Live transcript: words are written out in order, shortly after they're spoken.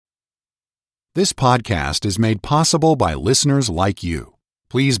This podcast is made possible by listeners like you.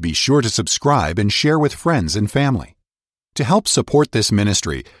 Please be sure to subscribe and share with friends and family. To help support this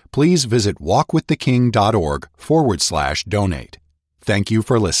ministry, please visit walkwiththeking.org/donate. Thank you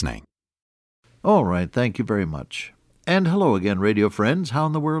for listening. All right, thank you very much. And hello again, radio friends. How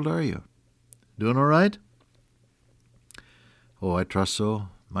in the world are you? Doing all right? Oh, I trust so.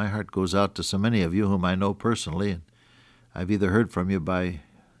 My heart goes out to so many of you whom I know personally, and I've either heard from you by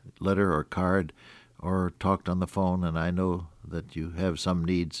letter or card or talked on the phone, and I know that you have some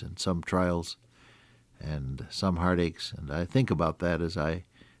needs and some trials and some heartaches, and I think about that as I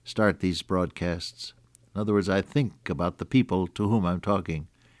start these broadcasts. In other words, I think about the people to whom I'm talking.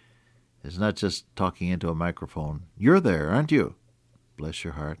 It's not just talking into a microphone. You're there, aren't you? Bless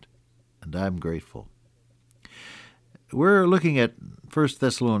your heart. And I'm grateful. We're looking at 1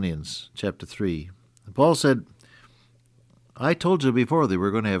 Thessalonians chapter 3. Paul said, I told you before that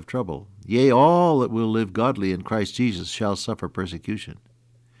we're going to have trouble. Yea, all that will live godly in Christ Jesus shall suffer persecution.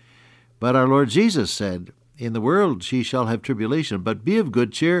 But our Lord Jesus said, in the world ye shall have tribulation, but be of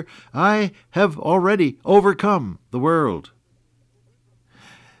good cheer. I have already overcome the world.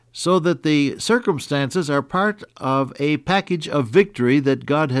 So that the circumstances are part of a package of victory that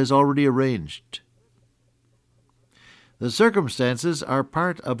God has already arranged. The circumstances are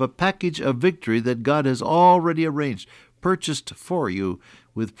part of a package of victory that God has already arranged, purchased for you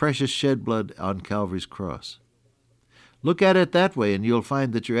with precious shed blood on Calvary's cross. Look at it that way, and you'll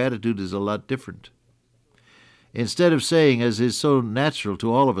find that your attitude is a lot different. Instead of saying, as is so natural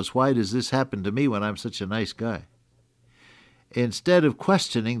to all of us, why does this happen to me when I'm such a nice guy? Instead of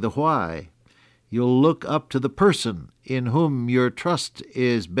questioning the why, you'll look up to the person in whom your trust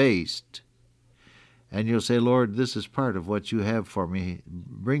is based. And you'll say, Lord, this is part of what you have for me.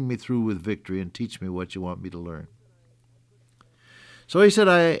 Bring me through with victory and teach me what you want me to learn. So he said,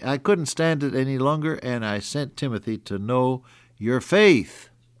 I couldn't stand it any longer, and I sent Timothy to know your faith,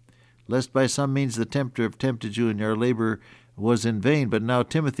 lest by some means the tempter have tempted you and your labor was in vain. But now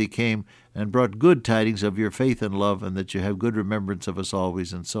Timothy came and brought good tidings of your faith and love, and that you have good remembrance of us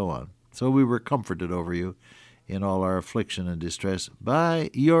always, and so on. So we were comforted over you in all our affliction and distress by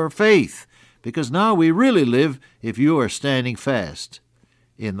your faith, because now we really live if you are standing fast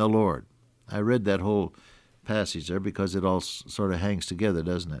in the Lord. I read that whole passage there because it all sort of hangs together,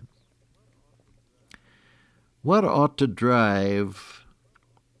 doesn't it? What ought to drive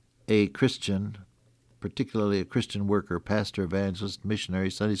a Christian, particularly a Christian worker, pastor, evangelist, missionary,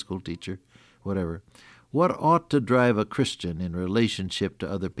 Sunday school teacher, whatever, what ought to drive a Christian in relationship to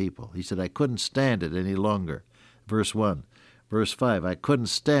other people? He said, I couldn't stand it any longer. Verse 1. Verse 5, I couldn't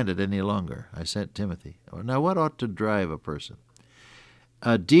stand it any longer. I sent Timothy. Now, what ought to drive a person?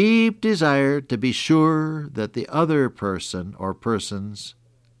 A deep desire to be sure that the other person or persons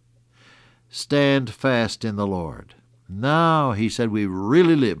stand fast in the Lord. Now, he said, we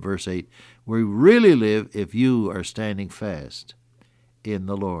really live, verse 8, we really live if you are standing fast in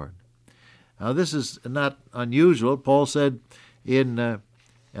the Lord. Now, this is not unusual. Paul said in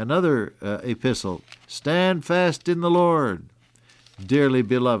another epistle, stand fast in the Lord, dearly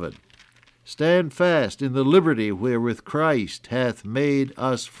beloved. Stand fast in the liberty wherewith Christ hath made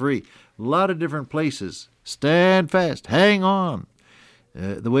us free. A lot of different places. Stand fast. Hang on.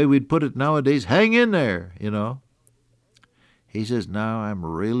 The way we'd put it nowadays, hang in there, you know. He says, now I'm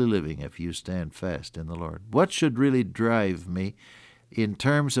really living if you stand fast in the Lord. What should really drive me in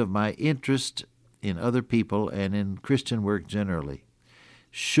terms of my interest in other people and in Christian work generally?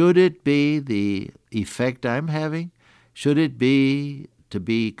 Should it be the effect I'm having? Should it be to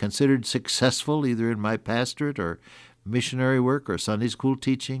be considered successful either in my pastorate or missionary work or Sunday school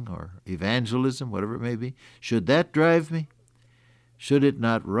teaching or evangelism, whatever it may be? Should that drive me? Should it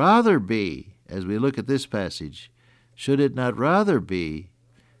not rather be, as we look at this passage, should it not rather be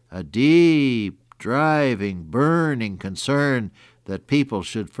a deep, driving, burning concern that people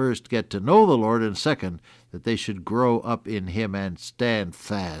should first get to know the Lord, and second, that they should grow up in Him and stand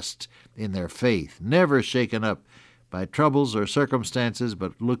fast in their faith, never shaken up by troubles or circumstances,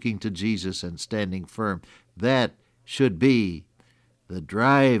 but looking to Jesus and standing firm? That should be the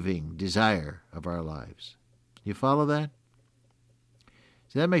driving desire of our lives. You follow that?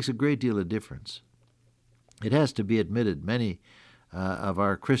 See, that makes a great deal of difference. It has to be admitted, many of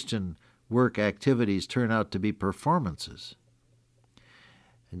our Christian work activities turn out to be performances.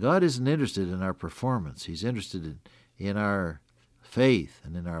 And God isn't interested in our performance. He's interested in our faith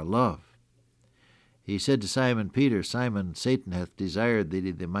and in our love. He said to Simon Peter, Simon, Satan hath desired thee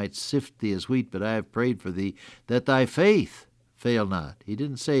that they might sift thee as wheat, but I have prayed for thee that thy faith fail not. He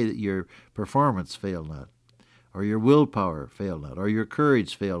didn't say that your performance fail not. or your willpower fail not, or your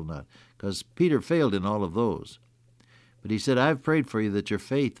courage fail not, because Peter failed in all of those. But he said, I've prayed for you that your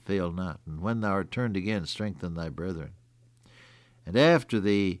faith fail not, and when thou art turned again, strengthen thy brethren. And after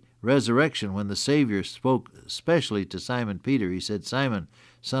the resurrection, when the Savior spoke especially to Simon Peter, he said, Simon,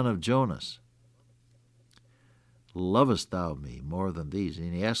 son of Jonas, lovest thou me more than these?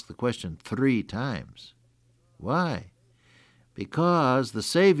 And he asked the question 3 times. Why? Because the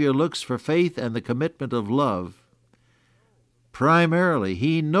Savior looks for faith and the commitment of love primarily.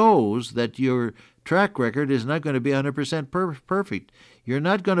 He knows that your track record is not going to be 100% perfect. You're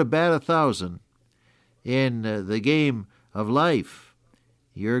not going to bat 1,000 in the game of life.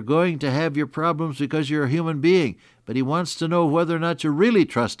 You're going to have your problems because you're a human being, but he wants to know whether or not you really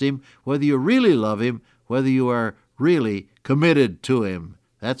trust him, whether you really love him, whether you are really committed to him.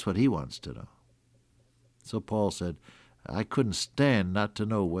 That's what he wants to know. So Paul said, I couldn't stand not to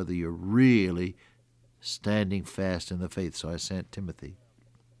know whether you're really standing fast in the faith, so I sent Timothy.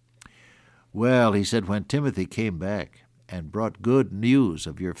 Well, he said, when Timothy came back and brought good news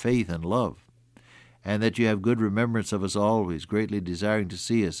of your faith and love, and that you have good remembrance of us always, greatly desiring to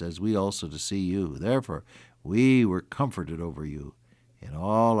see us, as we also to see you. Therefore, we were comforted over you in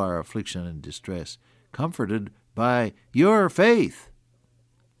all our affliction and distress, comforted by your faith.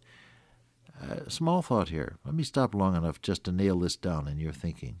 Small thought here. Let me stop long enough just to nail this down in your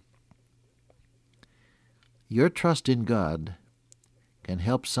thinking. Your trust in God can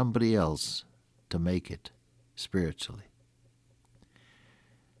help somebody else to make it spiritually.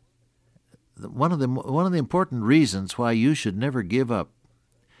 One of the important reasons why you should never give up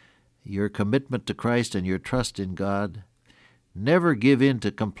your commitment to Christ and your trust in God, never give in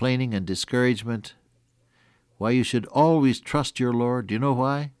to complaining and discouragement, why you should always trust your Lord. Do you know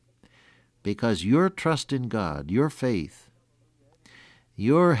why? Because your trust in God, your faith,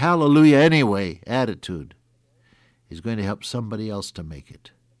 your hallelujah anyway attitude is going to help somebody else to make it.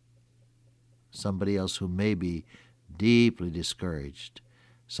 Somebody else who may be deeply discouraged.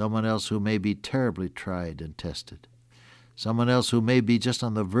 Someone else who may be terribly tried and tested. Someone else who may be just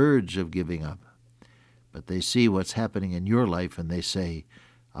on the verge of giving up. But they see what's happening in your life and they say,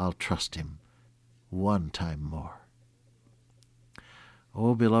 I'll trust him one time more.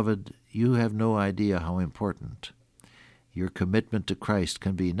 Oh, beloved, you have no idea how important your commitment to Christ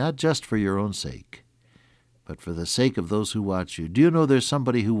can be, not just for your own sake, but for the sake of those who watch you. Do you know there's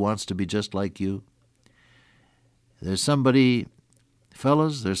somebody who wants to be just like you? There's somebody,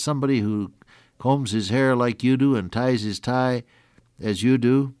 fellas, there's somebody who combs his hair like you do and ties his tie as you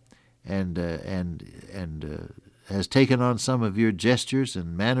do and has taken on some of your gestures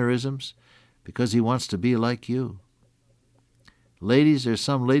and mannerisms because he wants to be like you. Ladies, there's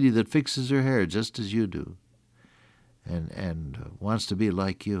some lady that fixes her hair just as you do and wants to be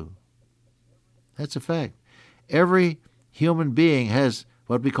like you. That's a fact. Every human being has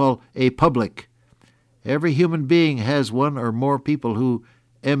what we call a public. Every human being has one or more people who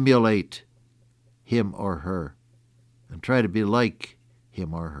emulate him or her and try to be like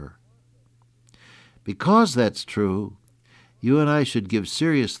him or her. Because that's true, you and I should give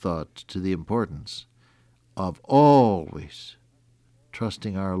serious thought to the importance of always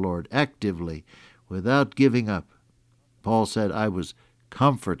trusting our Lord actively without giving up. Paul said, I was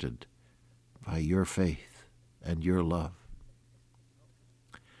comforted by your faith and your love.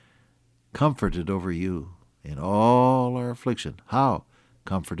 Comforted over you in all our affliction. How?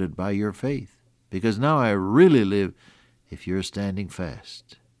 Comforted by your faith. Because now I really live if you're standing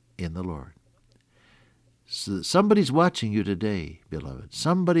fast in the Lord. So somebody's watching you today, beloved.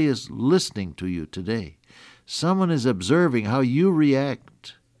 Somebody is listening to you today. Someone is observing how you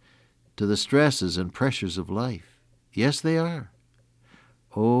react to the stresses and pressures of life. Yes, they are.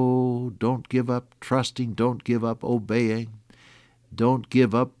 Oh, don't give up trusting. Don't give up obeying. Don't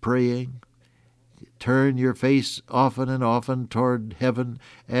give up praying. Turn your face often and often toward heaven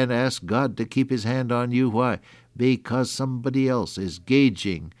and ask God to keep his hand on you. Why? Because somebody else is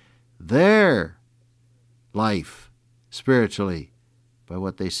gauging their life spiritually by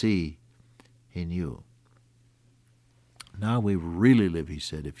what they see in you. Now we really live, he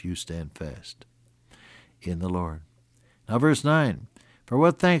said, if you stand fast in the Lord. Now verse 9, for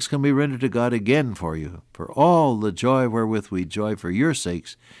what thanks can we render to God again for you, for all the joy wherewith we joy for your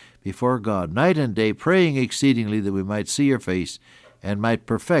sakes before God, night and day, praying exceedingly that we might see your face and might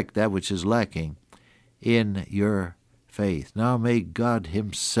perfect that which is lacking in your faith. Now may God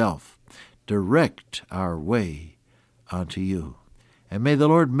himself direct our way unto you. And may the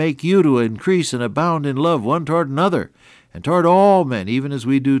Lord make you to increase and abound in love one toward another, and toward all men, even as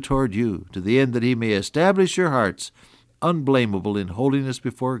we do toward you, to the end that he may establish your hearts unblameable in holiness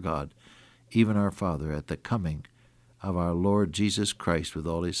before God even our Father, at the coming of our Lord Jesus Christ with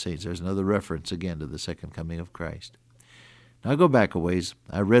all his saints. There's another reference again to the second coming of Christ. Now go back a ways.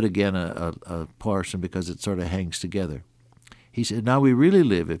 I read again a portion because it sort of hangs together. He said, now we really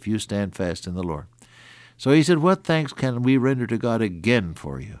live if you stand fast in the Lord. So he said, what thanks can we render to God again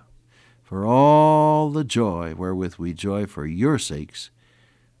for you? For all the joy wherewith we joy for your sakes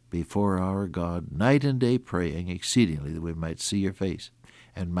before our God, night and day praying exceedingly that we might see your face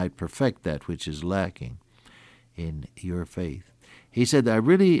and might perfect that which is lacking in your faith. He said, I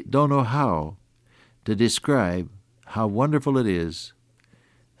really don't know how to describe how wonderful it is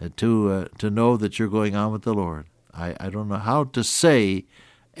to know that you're going on with the Lord. I don't know how to say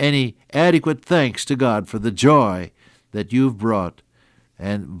any adequate thanks to God for the joy that you've brought.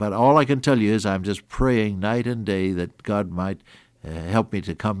 But all I can tell you is I'm just praying night and day that God might help me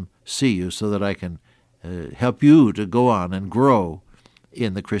to come see you so that I can help you to go on and grow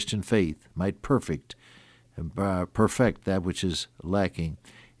in the Christian faith, might perfect that which is lacking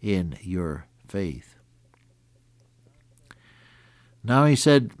in your faith. Now he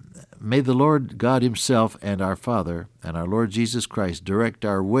said, may the Lord God himself and our Father and our Lord Jesus Christ direct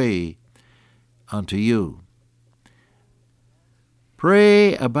our way unto you.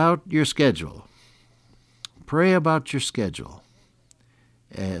 Pray about your schedule. Pray about your schedule.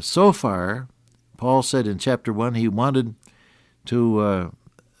 So far, Paul said in chapter 1 he wanted to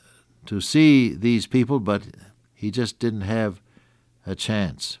see these people, but he just didn't have a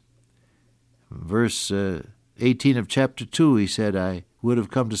chance. Verse 18 of chapter 2, he said, I would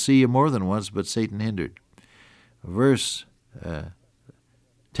have come to see you more than once, but Satan hindered. Verse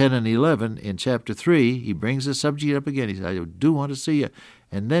 10 and 11 in chapter 3, he brings the subject up again. He said, I do want to see you.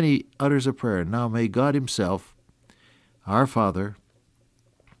 And then he utters a prayer. Now may God himself, our Father,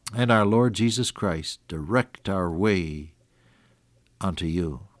 and our Lord Jesus Christ direct our way unto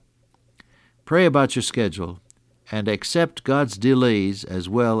you. Pray about your schedule and accept God's delays as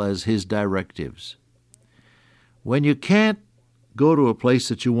well as his directives. When you can't go to a place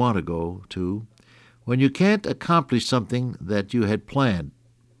that you want to go to, when you can't accomplish something that you had planned,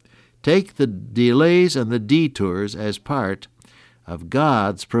 take the delays and the detours as part of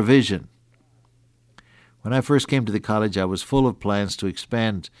God's provision. When I first came to the college, I was full of plans to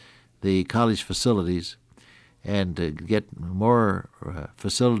expand the college facilities and get more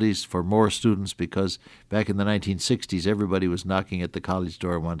facilities for more students, because back in the 1960s, everybody was knocking at the college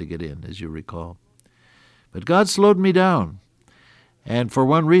door and wanted to get in, as you recall. But God slowed me down, and for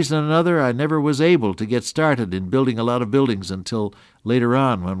one reason or another, I never was able to get started in building a lot of buildings until later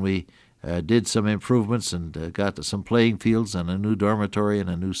on, when we did some improvements and got to some playing fields and a new dormitory and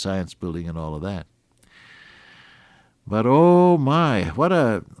a new science building and all of that. But oh my, what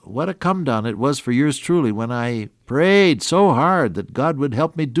a come down it was for yours truly when I prayed so hard that God would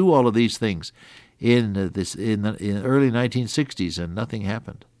help me do all of these things in the early 1960s, and nothing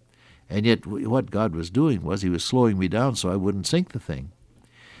happened. And yet what God was doing was he was slowing me down so I wouldn't sink the thing.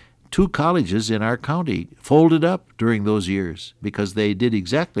 2 colleges in our county folded up during those years because they did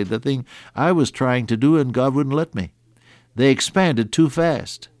exactly the thing I was trying to do, and God wouldn't let me. They expanded too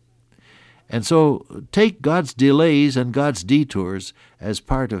fast. And so take God's delays and God's detours as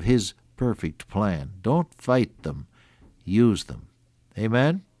part of his perfect plan. Don't fight them. Use them.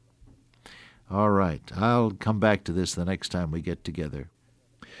 Amen? All right. I'll come back to this the next time we get together.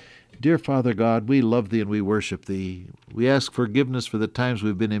 Dear Father God, we love thee and we worship thee. We ask forgiveness for the times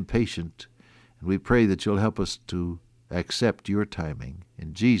we've been impatient, and we pray that you'll help us to accept your timing.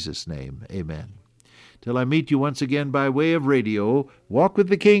 In Jesus' name, amen. Till I meet you once again by way of radio, walk with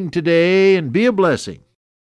the King today and be a blessing.